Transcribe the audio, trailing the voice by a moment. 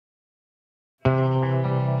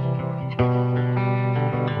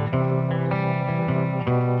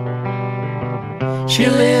She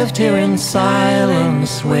lived here in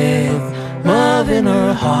silence with love in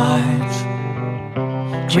her heart,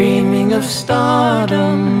 dreaming of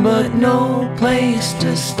stardom but no place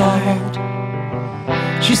to start.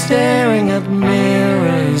 She's staring at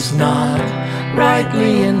mirrors not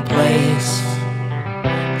rightly in place,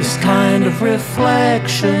 this kind of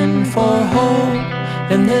reflection for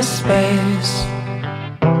hope in this space.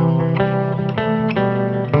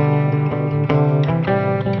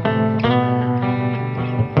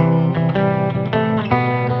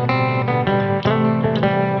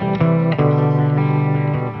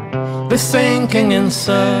 The sinking in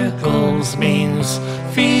circles means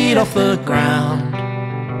feet off the ground.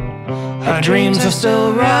 Her dreams are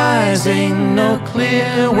still rising, no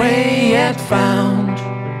clear way yet found.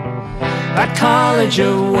 That college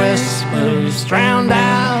of whispers drowned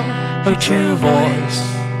out her true voice.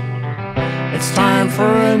 It's time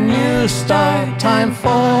for a new start, time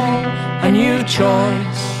for a new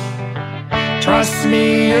choice. Trust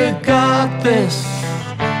me, you got this,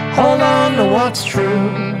 hold on to what's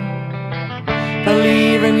true.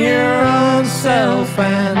 Believe in your own self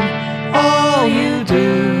and all you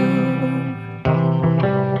do.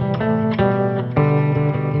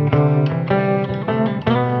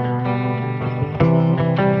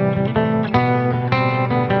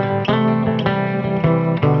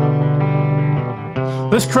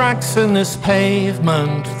 There's cracks in this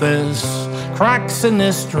pavement, there's cracks in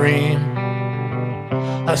this dream.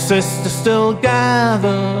 Our sisters still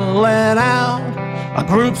gather, let out a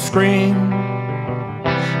group scream.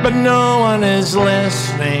 But no one is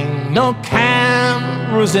listening, no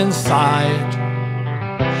cameras inside,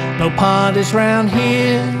 no parties round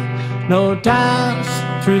here, no dance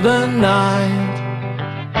through the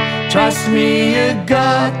night. Trust me, you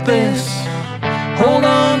got this, hold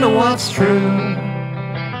on to what's true.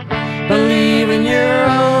 Believe in your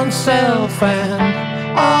own self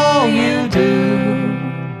and all you do.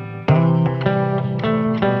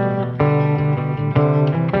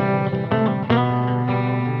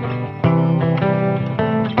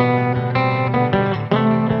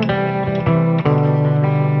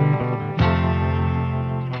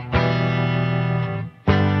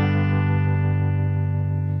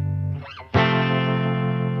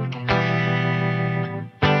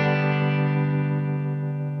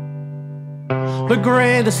 The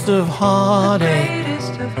greatest of heartache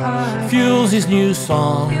fuels his new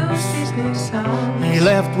songs. He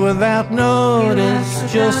left without notice,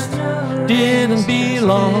 just didn't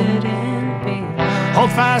belong.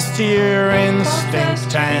 Hold fast to your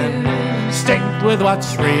instinct and stick with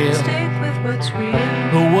what's real.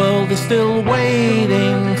 The world is still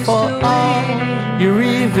waiting for all you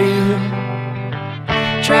reveal.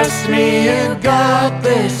 Trust me, you got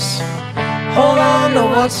this, hold on to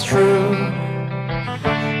what's true.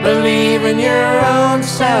 Believe in your own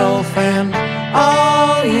self and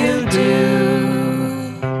all you do.